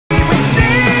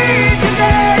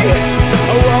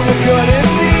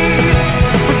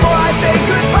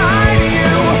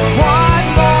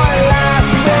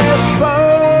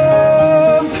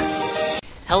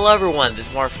Hello everyone, this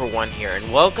is Mardi here,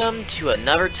 and welcome to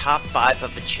another top 5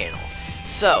 of the channel.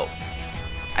 So,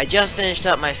 I just finished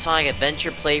up my Sonic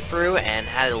Adventure playthrough and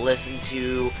had to listen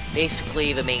to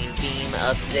basically the main theme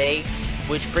of today,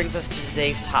 which brings us to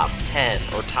today's top 10,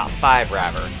 or top 5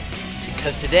 rather.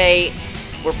 Because today,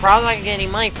 we're probably not going to get any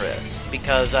money for this,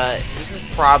 because this is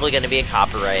probably going to be a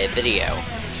copyrighted video.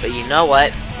 But you know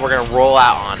what? We're going to roll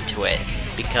out onto it,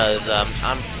 because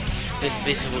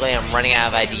basically I'm running out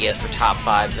of ideas for top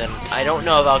 5s, and I don't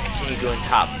know if I'll continue doing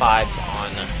top 5s on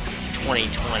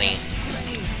 2020.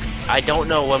 I don't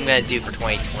know what I'm going to do for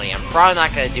 2020. I'm probably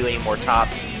not going to do any more top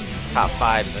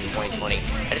 5s in 2020.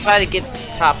 I decided to give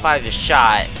top 5s a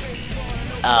shot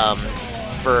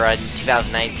for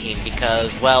 2019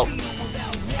 because, well,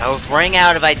 I was running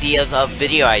out of ideas of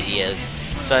video ideas,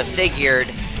 so I figured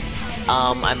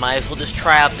I might as well just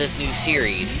try out this new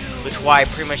series, which why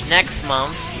pretty much next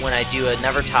month, when I do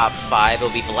another top 5,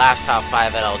 it'll be the last top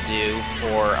 5 that I'll do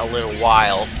for a little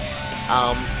while.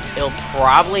 It'll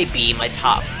probably be my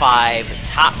top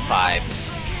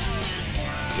 5s.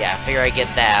 Yeah, I figure I'd get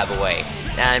that out of the way.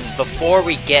 And before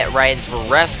we get right into the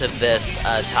rest of this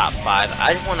top 5,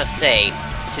 I just want to say,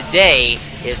 today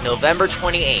is November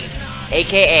 28th,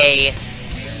 aka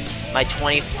my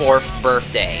 24th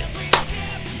birthday.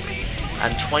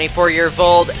 I'm 24 years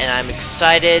old, and I'm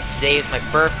excited. Today is my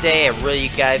birthday. You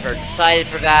guys are excited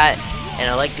for that. And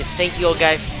I'd like to thank you all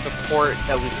guys for the support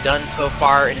that we've done so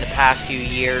far in the past few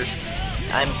years.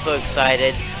 I'm so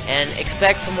excited, and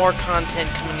expect some more content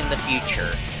coming in the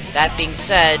future. That being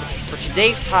said, for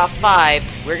today's top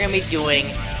 5, we're going to be doing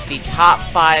the top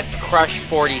 5 Crush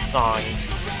 40 songs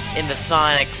in the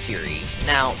Sonic series.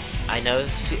 Now, I know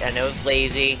it's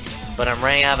lazy, but I'm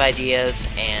running out of ideas,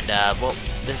 and, well,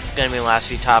 this is going to be the last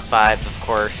few top 5s, of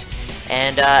course.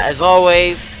 And, as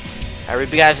always, I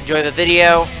hope you guys enjoy the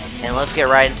video, and let's get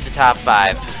right into the top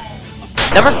 5.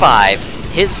 Number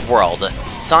 5, His World,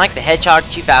 Sonic the Hedgehog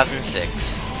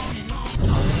 2006.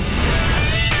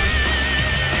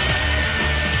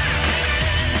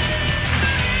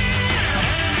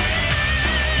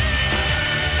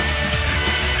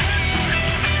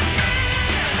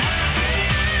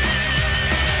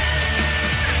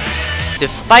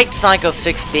 Despite Sonic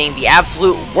 06 being the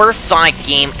absolute worst Sonic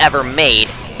game ever made,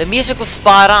 the music was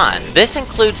spot on. This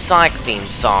includes Sonic themed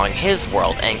song, His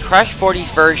World, and Crush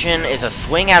 40's version is a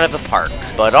swing out of the park.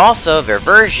 But also, their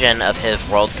version of His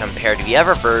World compared to the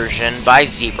other version by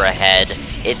Zebrahead,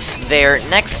 it's their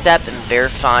next step in their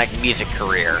Sonic music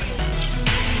career.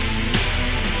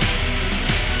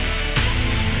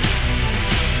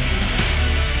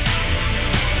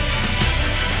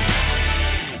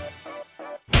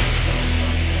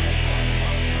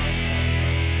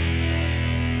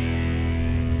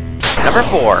 Number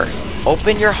 4,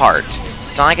 Open Your Heart,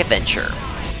 Sonic Adventure.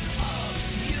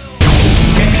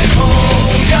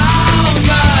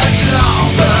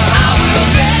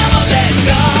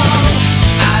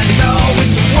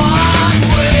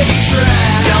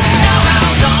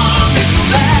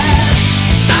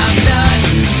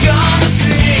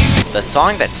 The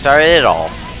song that started it all.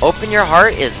 Open Your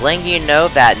Heart is letting you know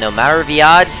that no matter the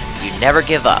odds, you never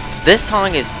give up. This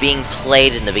song is being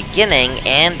played in the beginning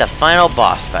and the final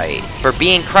boss fight. For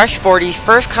being Crush 40's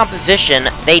first composition,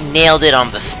 they nailed it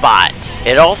on the spot.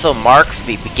 It also marks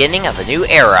the beginning of a new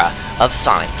era of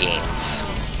Sonic games.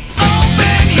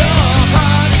 Open your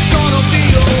heart, it's gonna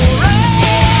be alright.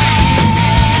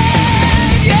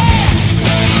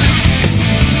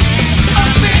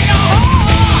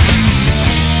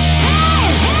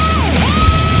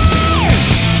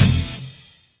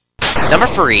 Number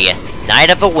 3,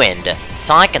 Night of the Wind,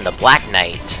 Sonic and the Black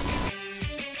Knight.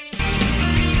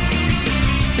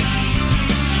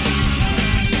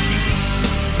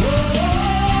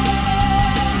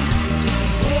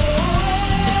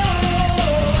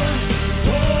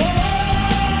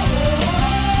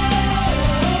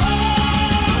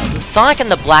 Sonic and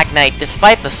the Black Knight,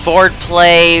 despite the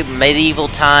swordplay, medieval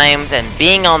times, and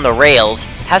being on the rails,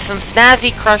 has some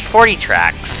snazzy Crush 40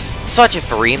 tracks, such as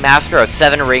the remaster of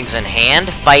 7 Rings in Hand,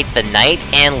 Fight the Knight,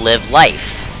 and Live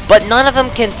Life. But none of them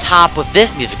can top with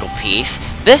this musical piece.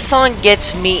 This song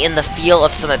gets me in the feel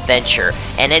of some adventure,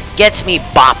 and it gets me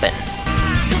bopping.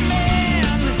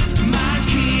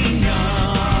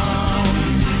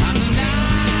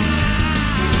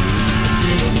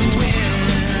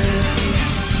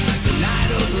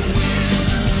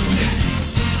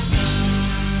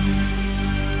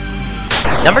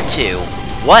 Number 2,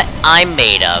 What I'm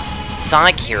Made Of,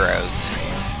 Sonic Heroes.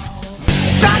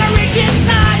 Trying to reach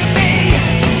inside of me,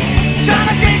 trying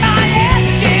to drain my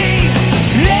energy.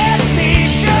 Let me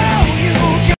show you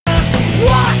just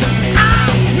what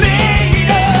I'm made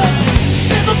of.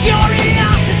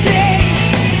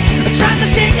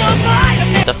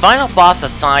 final boss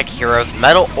of Sonic Heroes,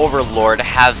 Metal Overlord,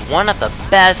 has one of the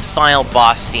best final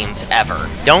boss themes ever.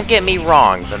 Don't get me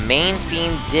wrong, the main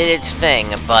theme did its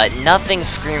thing, but nothing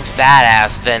screams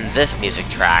badass than this music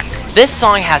track. This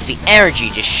song has the energy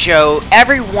to show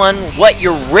everyone what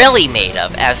you're really made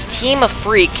of, as Team of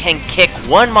Freak can kick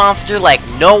one monster like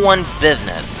no one's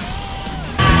business.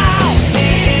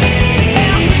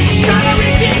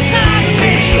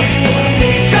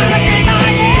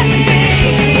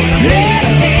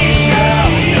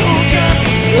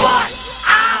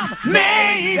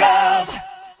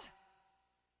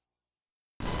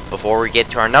 Before we get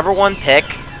to our number one pick,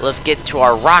 let's get to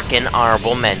our rockin'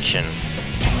 honorable mentions.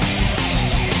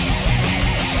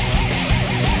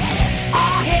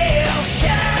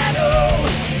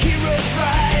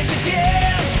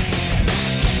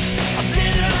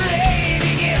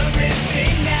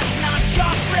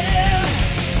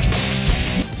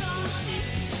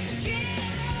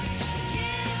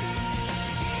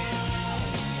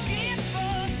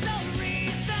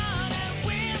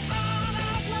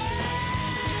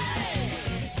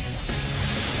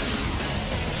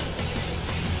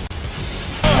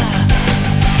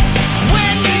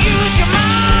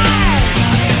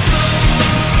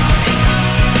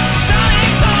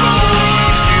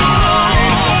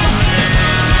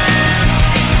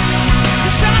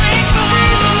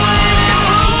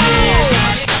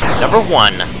 Number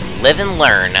 1, Live and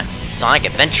Learn, Sonic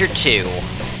Adventure 2.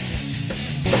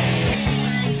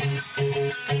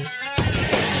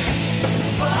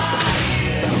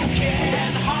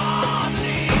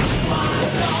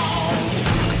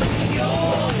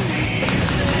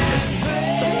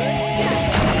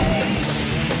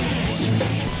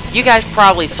 You guys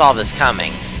probably saw this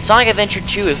coming. Sonic Adventure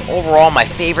 2 is overall my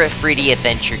favorite 3D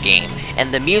adventure game,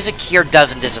 and the music here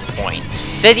doesn't disappoint.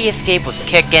 City Escape was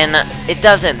kickin', It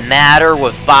Doesn't Matter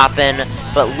was boppin',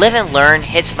 but Live and Learn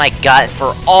hits my gut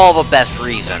for all the best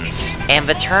reasons. And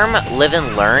the term Live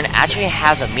and Learn actually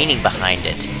has a meaning behind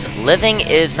it. Living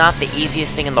is not the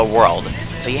easiest thing in the world,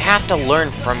 so you have to learn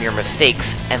from your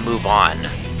mistakes and move on.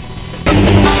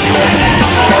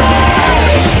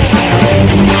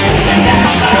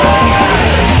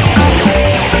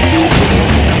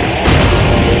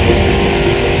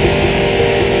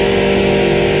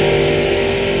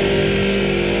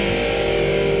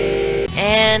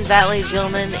 And that, ladies and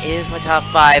gentlemen, is my top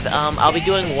 5. I'll be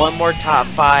doing one more top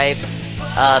 5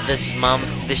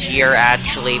 this year,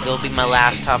 actually. It'll be my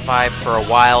last top 5 for a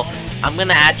while. I'm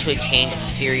gonna actually change the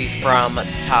series from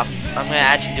top. I'm gonna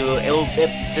actually do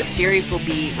the series will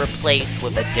be replaced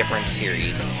with a different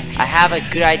series. I have a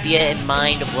good idea in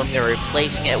mind of what I'm gonna be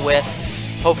replacing it with.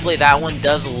 Hopefully that one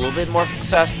does a little bit more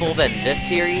successful than this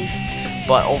series.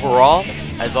 But overall,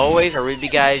 as always, I really hope you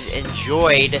guys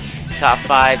enjoyed top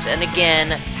 5s. And again,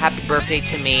 happy birthday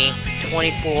to me,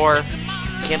 24.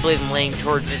 Can't believe I'm laying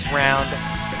towards this round.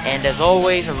 And as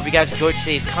always, I hope you guys enjoyed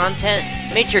today's content.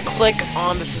 Make sure to click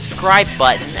on the subscribe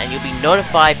button and you'll be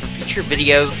notified for future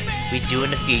videos we do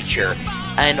in the future.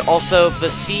 And also the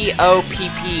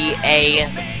COPPA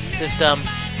system.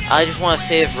 I just want to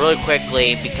say this really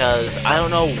quickly because I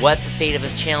don't know what the fate of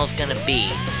this channel is going to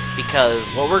be. Because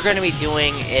what we're going to be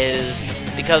doing is,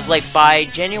 because like by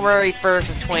January 1st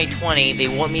of 2020, they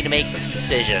want me to make this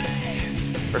decision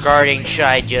regarding should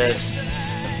I just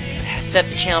set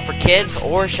the channel for kids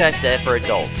or should I set it for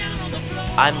adults.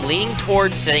 I'm leaning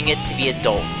towards setting it to the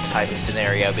adult type of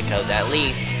scenario because at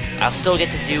least I'll still get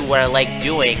to do what I like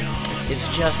doing. It's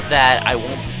just that I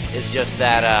won't. It's just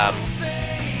that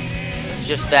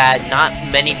not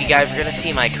many of you guys are gonna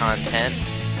see my content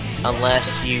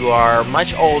unless you are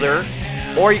much older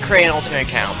or you create an alternate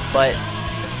account. But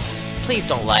please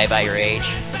don't lie about your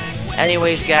age.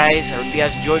 Anyways, guys, I hope you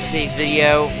guys enjoyed today's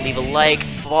video. Leave a like,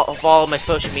 follow my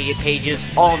social media pages,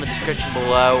 all in the description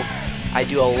below. I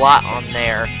do a lot on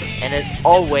there. And as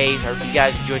always, I hope you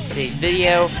guys enjoyed today's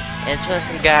video. And until next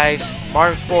time, guys,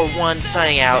 Martin41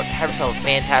 signing out. Have yourself a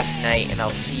fantastic night, and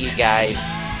I'll see you guys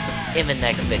in the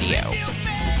next video.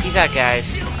 Peace out,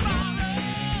 guys.